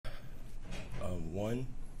one,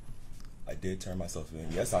 I did turn myself in.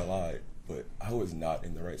 Yes, I lied, but I was not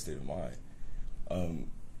in the right state of mind.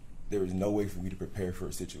 There was no way for me to prepare for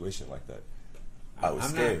a situation like that. I was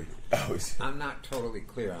scared. I'm not totally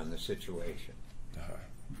clear on the situation.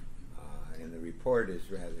 And the report is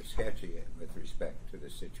rather sketchy with respect to the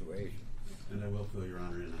situation. And I will fill Your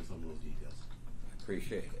Honor in on some of those details. I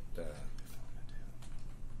appreciate it.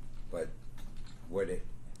 But what the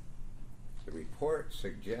report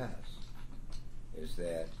suggests is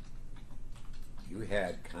that you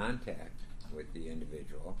had contact with the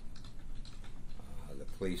individual. The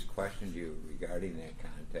police questioned you regarding that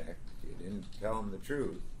contact. You didn't tell them the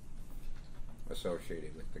truth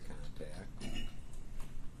associated with the contact.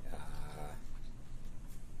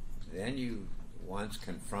 Then you, once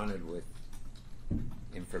confronted with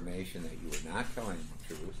information that you were not telling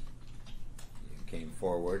the truth, you came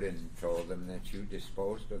forward and told them that you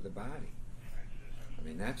disposed of the body. I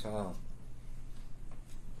mean, that's all.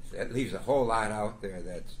 That leaves a whole lot out there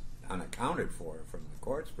that's unaccounted for from the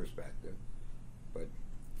court's perspective. But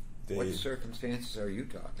what circumstances are you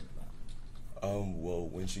talking about? Well,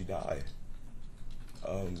 when she died,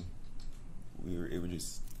 it was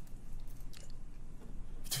just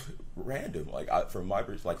random. From my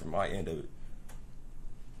end of it.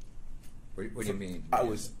 What do you mean? I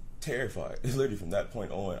was terrified. Literally from that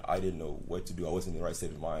point on, I didn't know what to do. I wasn't in the right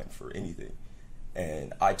state of mind for anything.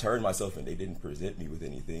 And I turned myself in. They didn't present me with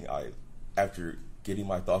anything. After getting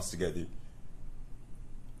my thoughts together.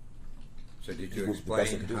 So did you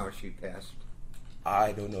explain how she passed?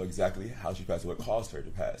 I don't know exactly how she passed, what caused her to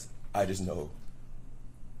pass. I just know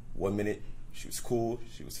 1 minute she was cool,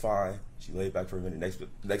 she was fine, she laid back for a minute.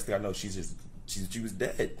 Next thing I know, she was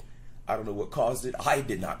dead. I don't know what caused it. I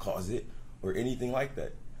did not cause it or anything like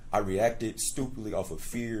that. I reacted stupidly off of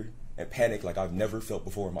fear and panic like I've never felt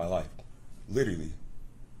before in my life. Literally.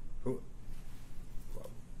 Well,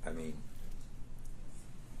 I mean,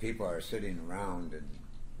 people are sitting around and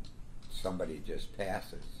somebody just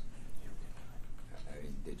passes. I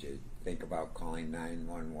mean, did you think about calling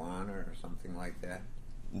 911 or something like that?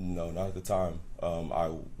 No, not at the time.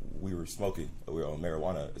 We were smoking. We were on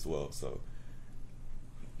marijuana as well. So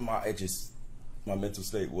my mental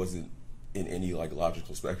state wasn't in any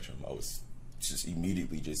logical spectrum. I was just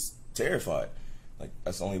immediately just terrified.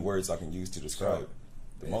 That's the only words I can use to describe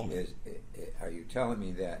the moment. Are you telling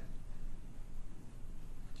me that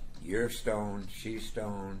you're stoned, she's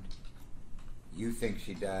stoned, you think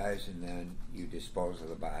she dies, and then you dispose of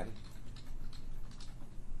the body?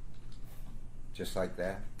 Just like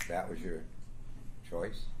that? That was your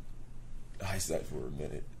choice? I sat for a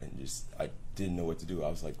minute and I didn't know what to do.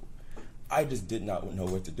 I just did not know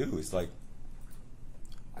what to do. It's like...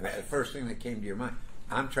 I mean, the first thing that came to your mind,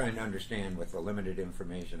 I'm trying to understand with the limited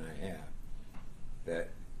information I have,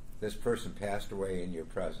 that this person passed away in your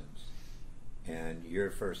presence, and your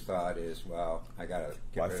first thought is, well, I gotta get rid of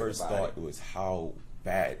the body. My first thought was how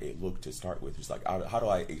bad it looked to start with. Just how do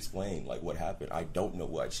I explain what happened? I don't know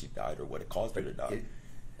why she died or what it caused her to die.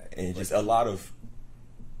 And just a lot of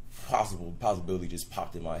possibility just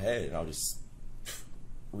popped in my head, and I was just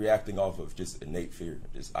reacting off of just innate fear.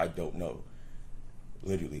 I don't know.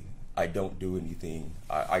 Literally, I don't do anything.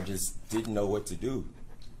 I just didn't know what to do.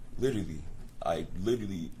 Literally, I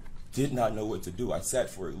literally did not know what to do. I sat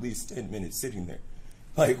for at least 10 minutes sitting there.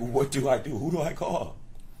 What do I do? Who do I call?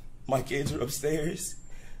 My kids are upstairs.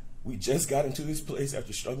 We just got into this place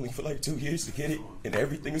after struggling for 2 years to get it, and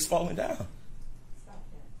everything is falling down.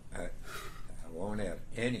 I won't have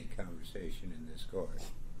any conversation in this court.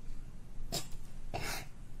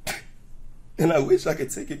 And I wish I could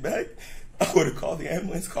take it back. I would have called the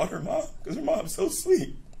ambulance, called her mom, because her mom's so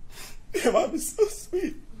sweet. Her mom is so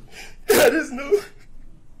sweet. And I just knew.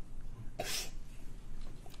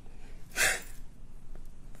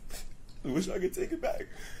 I wish I could take it back.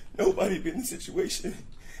 Nobody been in the situation.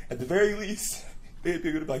 At the very least, they'd be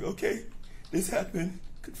able to be like, okay, this happened,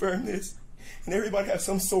 confirm this. And everybody has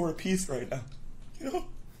some sort of peace right now,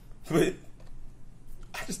 But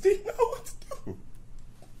I just didn't know what to do.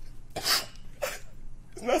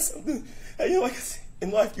 It's not something, like I said,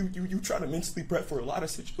 in life, you try to mentally prep for a lot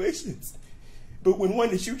of situations. But when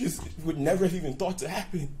one that you just would never have even thought to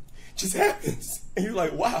happen just happens, and you're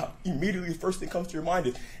like, wow, immediately the first thing comes to your mind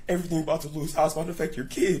is everything you're about to lose, how it's about to affect your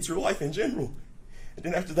kids, your life in general. And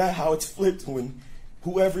then after that, how it's flipped when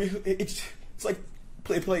whoever, it's like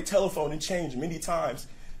play telephone and change many times.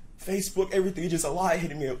 Facebook, everything, just a lie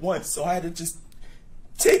hitting me at once. So I had to just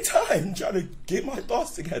take time and try to get my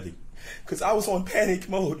thoughts together, because I was on panic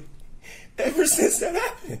mode ever since that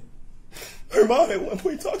happened. Her mom at one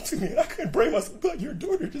point talked to me, and I couldn't bring myself, but your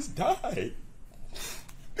daughter just died.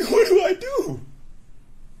 What do I do?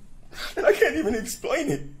 even explain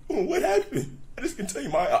it. What happened? I just can tell you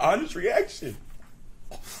my honest reaction.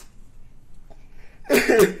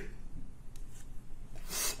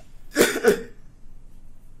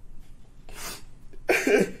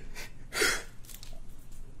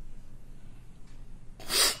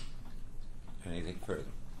 Anything further?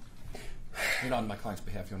 On my client's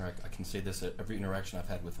behalf, Your Honor, I can say this: at every interaction I've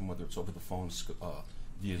had with him, whether it's over the phone,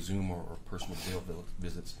 via Zoom, or personal jail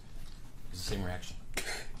visits, is the same reaction.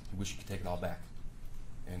 He wish he could take it all back.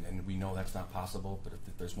 And we know that's not possible, but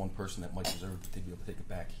if there's one person that might deserve to be able to take it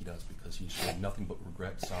back, he does, because he's shown nothing but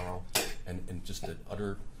regret, sorrow, and just an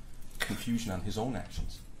utter confusion on his own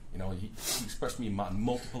actions. He expressed to me on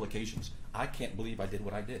multiple occasions, I can't believe I did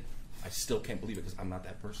what I did. I still can't believe it because I'm not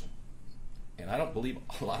that person. And I don't believe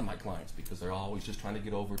a lot of my clients, because they're always just trying to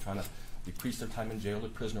get over, trying to decrease their time in jail or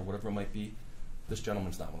prison or whatever it might be. This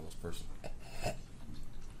gentleman's not one of those persons.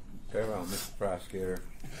 Very well, Mr. Prosecutor.